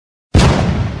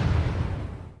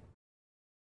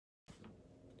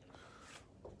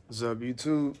What's up,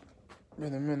 YouTube?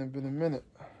 Been a minute.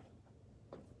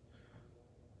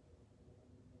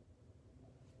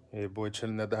 Yeah, boy,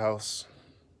 chilling at the house.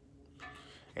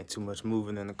 Ain't too much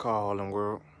moving in the car hauling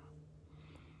world.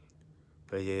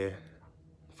 But yeah,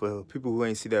 for people who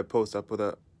ain't see that post I put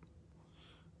up,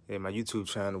 yeah, my YouTube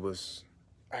channel was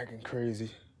acting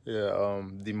crazy. Yeah,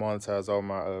 demonetized all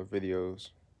my videos.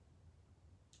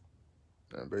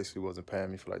 And basically wasn't paying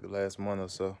me for like the last month or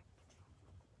so.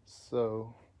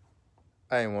 So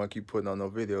I didn't want to keep putting on no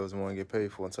videos and want to get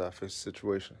paid for until I fix the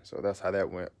situation. So that's how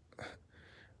that went.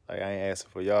 Like, I ain't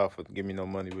asking for y'all for give me no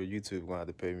money, but YouTube gonna have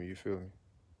to pay me, you feel me?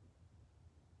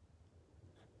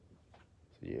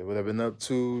 So yeah, what I've been up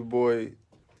to, boy,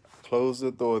 closed the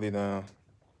authority down.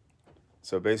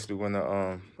 So basically when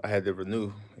I had to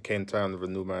renew, it came time to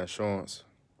renew my insurance,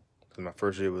 because my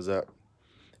first year was up,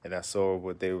 and I saw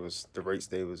what the rates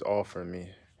they was offering me,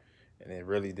 and it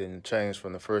really didn't change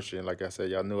from the first year. And like I said,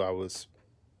 y'all knew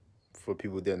for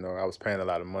people who didn't know, I was paying a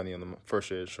lot of money on the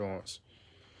first year insurance.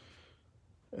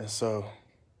 And so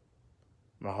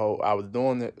I was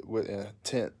doing it with an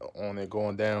intent on it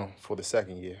going down for the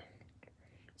second year.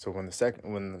 So when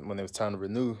it was time to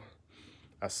renew,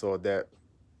 I saw that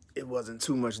it wasn't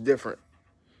too much different.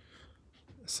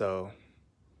 So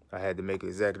I had to make an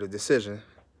executive decision,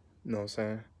 you know what I'm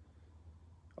saying?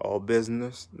 All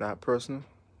business, not personal,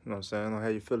 you know what I'm saying? Don't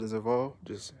have your feelings involved,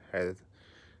 just had to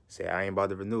say I ain't about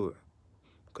to renew it.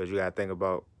 Because you gotta think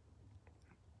about,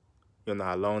 you know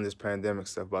how long this pandemic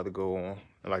stuff about to go on.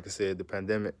 And like I said, the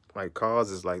pandemic, like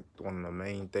cars is like one of the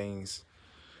main things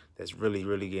that's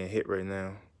really getting hit right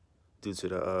now due to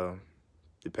the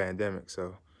pandemic.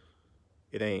 So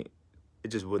it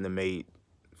just wouldn't have made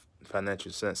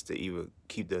financial sense to even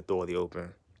keep the authority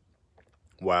open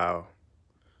while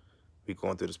we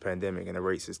going through this pandemic and the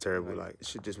rates is terrible. Like,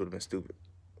 shit just would have been stupid.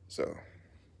 So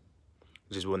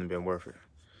it just wouldn't have been worth it.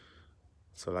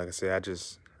 So like I said,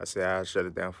 I said I'll shut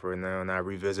it down for right now and I'll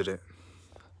revisit it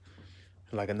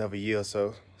in like another year or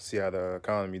so, see how the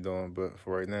economy doing. But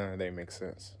for right now, it ain't make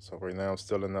sense. So right now I'm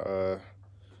still in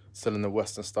the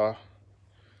Western Star.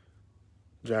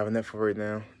 Driving that for right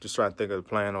now. Just trying to think of the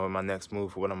plan or my next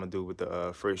move for what I'm gonna do with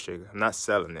the freight shaker. I'm not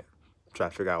selling it. I'm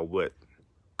trying to figure out what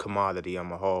commodity I'm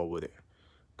gonna haul with it.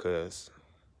 Cause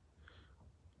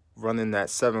running that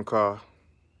 7-car,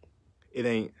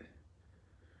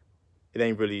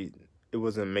 it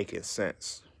wasn't making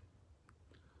sense.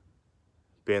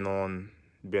 Being on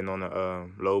the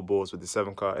load boards with the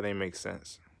 7-car, it ain't make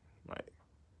sense. Like,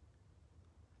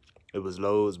 it was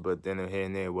loads, but then here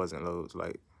and there it wasn't loads.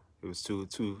 Like, it was too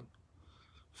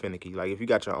finicky. Like, if you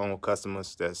got your own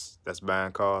customers that's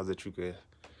buying cars that's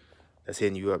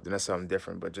hitting you up, then that's something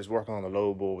different. But just working on the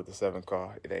load board with the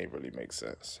 7-car, it ain't really make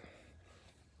sense.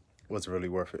 Wasn't really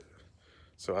worth it.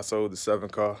 So I sold the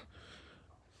 7-car.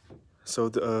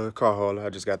 Sold the car hauler. I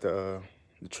just got the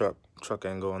truck. Truck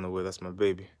ain't going nowhere. That's my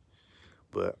baby.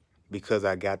 But because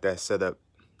I got that set up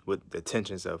with the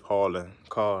intentions of hauling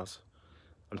cars,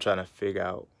 I'm trying to figure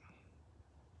out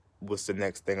what's the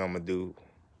next thing I'm gonna do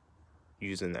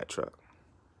using that truck,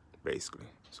 basically.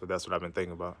 So that's what I've been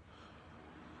thinking about.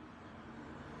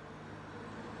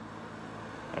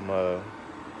 I'm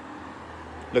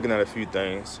looking at a few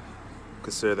things,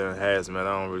 considering hazmat.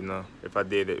 I don't really know. If I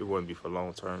did it, it wouldn't be for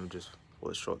long term, just for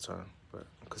the short term. But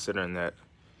I'm considering that,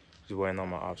 just weighing on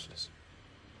my options.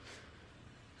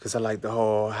 Cause I like the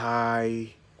whole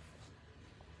high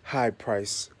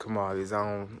price commodities. I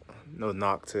don't, no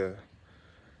knock to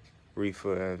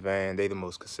reefer and van. They the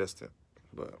most consistent,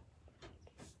 but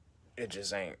it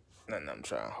just ain't nothing I'm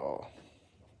trying to haul.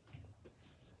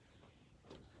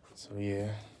 So yeah,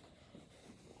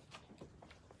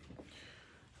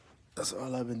 that's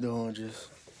all I've been doing, just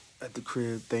at the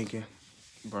crib thinking,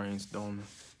 brainstorming,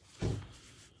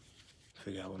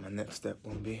 figure out what my next step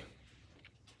gonna be.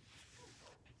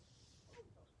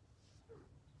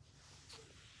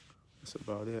 That's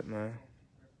about it, man.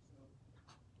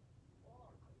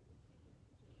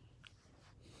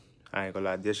 I ain't gonna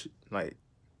lie, this like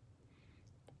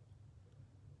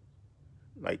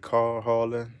car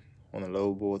hauling on the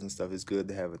load boards and stuff, it's good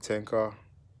to have a 10-car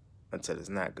until it's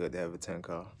not good to have a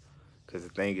 10-car. Cause the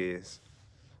thing is,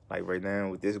 like right now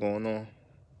with this going on,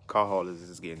 car haulers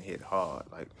is getting hit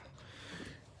hard. Like,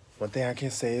 one thing I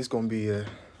can say, it's gonna be it's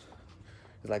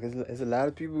a lot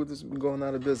of people that's been going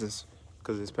out of business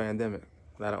because of this pandemic.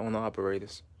 A lot of owner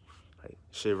operators. Like,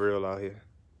 shit real out here.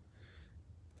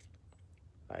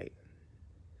 Like,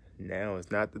 now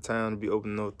it's not the time to be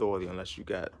opening no authority unless you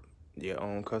got your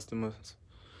own customers.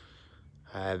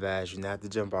 I advise you not to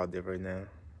jump out there right now.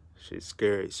 Shit's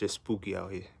scary. It's just spooky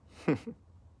out here.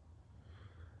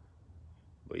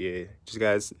 But yeah, just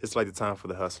guys, it's like the time for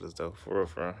the hustlers though, for real,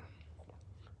 for real.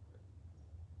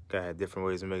 Gotta have different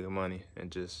ways of making money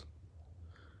and just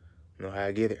know how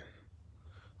I get it.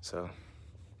 So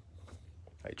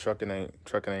like trucking ain't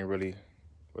really,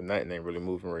 well, nothing ain't really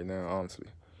moving right now, honestly.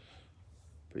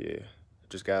 But yeah,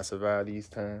 just gotta survive these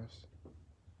times.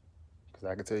 Cause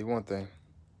I can tell you one thing.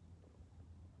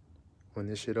 When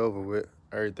this shit over with,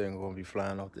 everything gonna be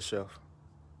flying off the shelf.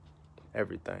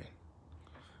 Everything.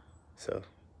 So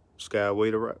just gotta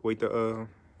wait out the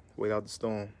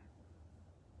storm.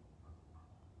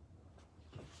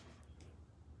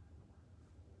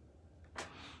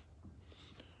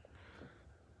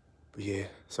 But yeah,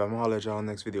 so I'm gonna holler at y'all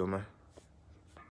next video, man.